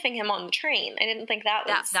 sniffing him on the train. I didn't think that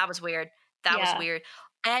was... That was weird. That was weird.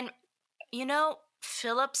 And, you know,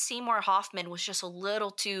 Philip Seymour Hoffman was just a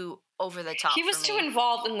little too over the top. He was too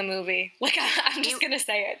involved in the movie. Like, I'm just going to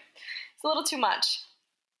say it. It's a little too much.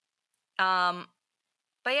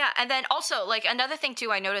 But yeah, and then also, like, another thing,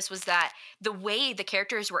 too, I noticed was that the way the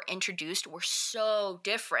characters were introduced were so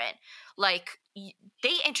different. Like,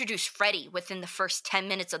 they introduced Freddy within the first 10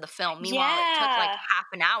 minutes of the film. Meanwhile, it took, like, half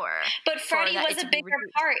an hour. But Freddy was a bigger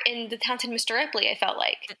part in The Talented Mr. Ripley, I felt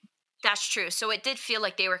like. That's true. So it did feel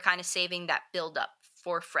like they were kind of saving that build-up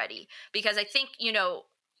for Freddy. Because I think, you know,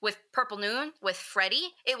 with Purple Noon, with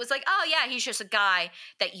Freddy, it was like, oh, yeah, he's just a guy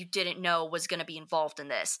that you didn't know was going to be involved in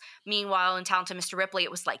this. Meanwhile, in Talented Mr. Ripley, it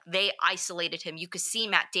was like they isolated him. You could see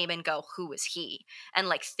Matt Damon go, who is he? And,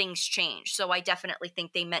 like, things changed. So I definitely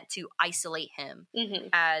think they meant to isolate him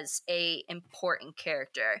as a important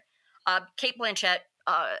character. Cate Blanchett,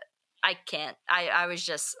 I can't. I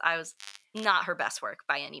was not her best work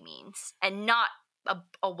by any means. And not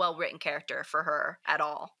a well-written character for her at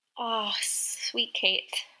all. Oh, sweet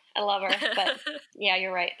Kate. I love her. But yeah,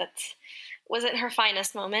 you're right. That wasn't her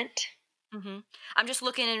finest moment. I'm just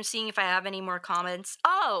looking and seeing if I have any more comments.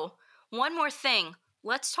 Oh, one more thing.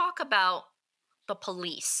 Let's talk about the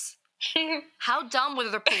police. How dumb were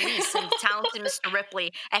the police in Talented Mr.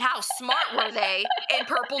 Ripley? And how smart were they in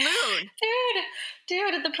Purple Noon?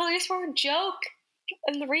 Dude, the police were a joke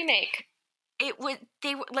in the remake.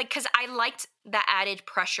 They were like, because I liked the added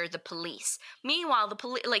pressure, the police. Meanwhile, the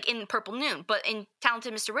police, like in Purple Noon, but in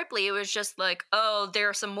Talented Mr. Ripley, it was just like, oh, there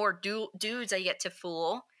are some more dudes I get to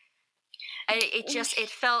fool. And it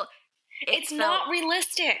felt. It's not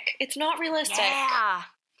realistic. It's not realistic. Yeah.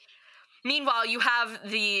 Meanwhile, you have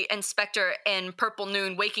the inspector in Purple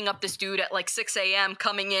Noon waking up this dude at like 6 a.m.,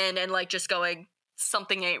 coming in and like just going,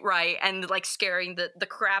 something ain't right, and like scaring the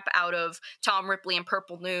crap out of Tom Ripley in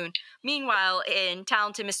Purple Noon. Meanwhile, in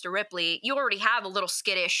Talented Mr. Ripley, you already have a little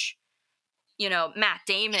skittish, you know, Matt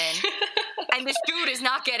Damon. And this dude is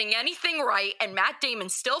not getting anything right, and Matt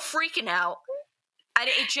Damon's still freaking out. And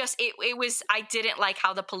it was, I didn't like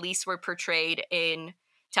how the police were portrayed in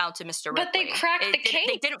Talented Mr. Ripley. But they cracked the case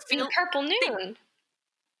they didn't feel, in Purple Noon.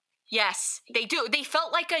 Yes, they do. They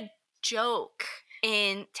felt like a joke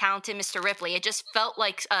in Talented Mr. Ripley. It just felt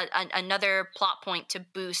like another plot point to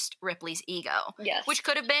boost Ripley's ego. Yes. Which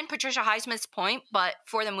could have been Patricia Highsmith's point, but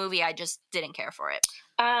for the movie, I just didn't care for it.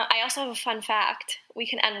 I also have a fun fact. We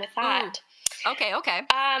can end with that. Ooh. Okay.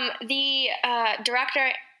 The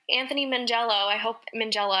director, Anthony Mangello, I hope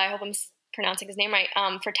I'm pronouncing his name right,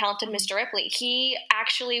 for Talented Mr. Ripley, he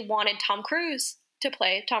actually wanted Tom Cruise to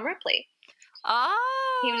play Tom Ripley.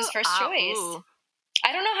 Oh. He was his first choice. Ooh.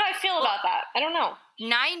 I don't know how I feel about that. I don't know.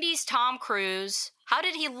 90s Tom Cruise. How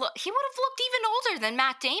did he look? He would have looked even older than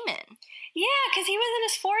Matt Damon. Yeah, because he was in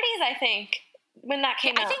his 40s, I think, when that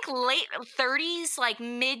came out. I think late 30s, like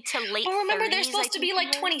mid to late 30s. But remember, they're supposed to be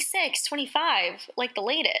like 26, 25, like the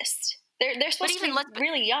latest. They're supposed to be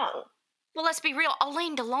really young. Well, let's be real.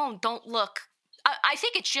 Alain Delon don't look... I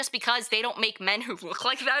think it's just because they don't make men who look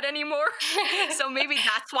like that anymore. So maybe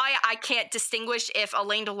that's why I can't distinguish if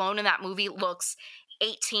Alain Delon in that movie looks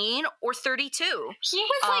 18 or 32. He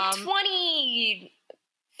was like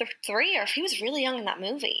 23, or he was really young in that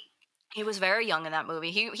movie. He was very young in that movie.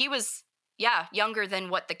 He was, younger than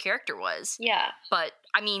what the character was. Yeah. But,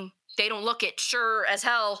 I mean, they don't look it sure as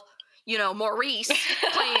hell, you know, Maurice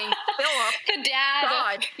playing Philip. The dad.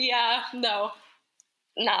 God. Yeah, no.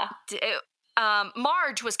 Nah.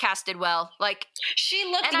 Marge was casted well. Like, she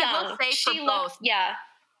looked young. I will say both. Yeah.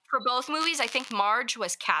 For both movies, I think Marge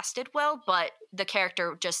was casted well, but the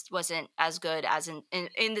character just wasn't as good as in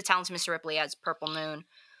The Talented Mr. Ripley as Purple Noon.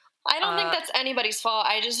 I don't think that's anybody's fault.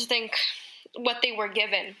 I just think what they were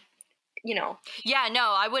given, you know. Yeah,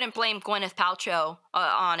 no, I wouldn't blame Gwyneth Paltrow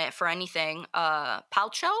on it for anything.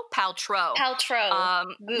 Paltrow? Paltrow.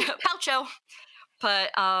 Paltrow.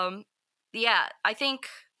 But, yeah, I think...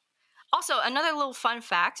 Also, another little fun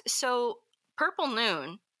fact. So, Purple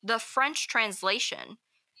Noon, the French translation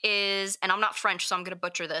is, and I'm not French, so I'm going to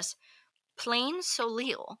butcher this, plein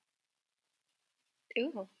soleil,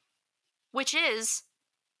 Ooh. which is,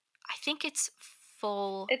 I think it's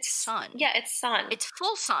full sun. Yeah, it's sun. It's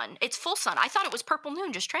full sun. It's full sun. I thought it was purple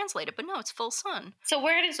noon, just translated, but no, it's full sun. So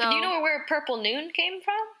do you know where purple noon came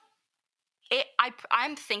from?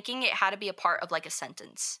 I'm thinking it had to be a part of like a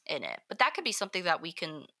sentence in it, but that could be something that we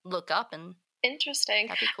can look up and. Interesting.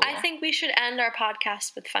 That'd be cool. I think we should end our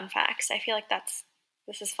podcast with fun facts. I feel like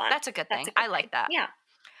this is fun. That's a good thing. I like that. Yeah.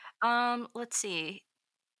 Let's see.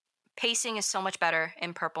 Pacing is so much better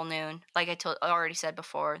in Purple Noon. Like I already said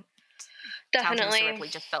before. Definitely. Mr. Ripley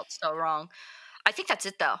just felt so wrong. I think that's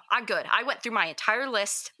it though. I'm good. I went through my entire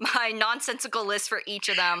list, my nonsensical list for each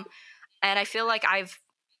of them, and I feel like I've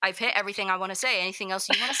hit everything I want to say. Anything else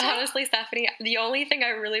you want to say? Honestly, Stephanie, the only thing I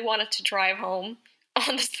really wanted to drive home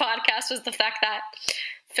on this podcast was the fact that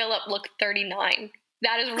Philip looked 39.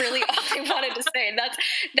 That is really all I wanted to say.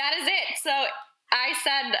 That is it. So I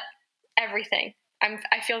said everything.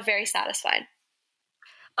 I feel very satisfied.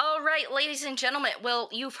 All right, ladies and gentlemen. Well,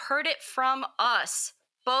 you've heard it from us.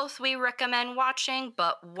 Both we recommend watching,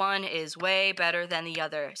 but one is way better than the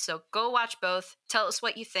other. So go watch both, tell us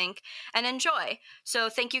what you think, and enjoy. So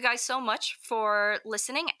thank you guys so much for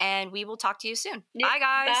listening, and we will talk to you soon. Bye,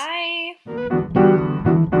 guys. Bye.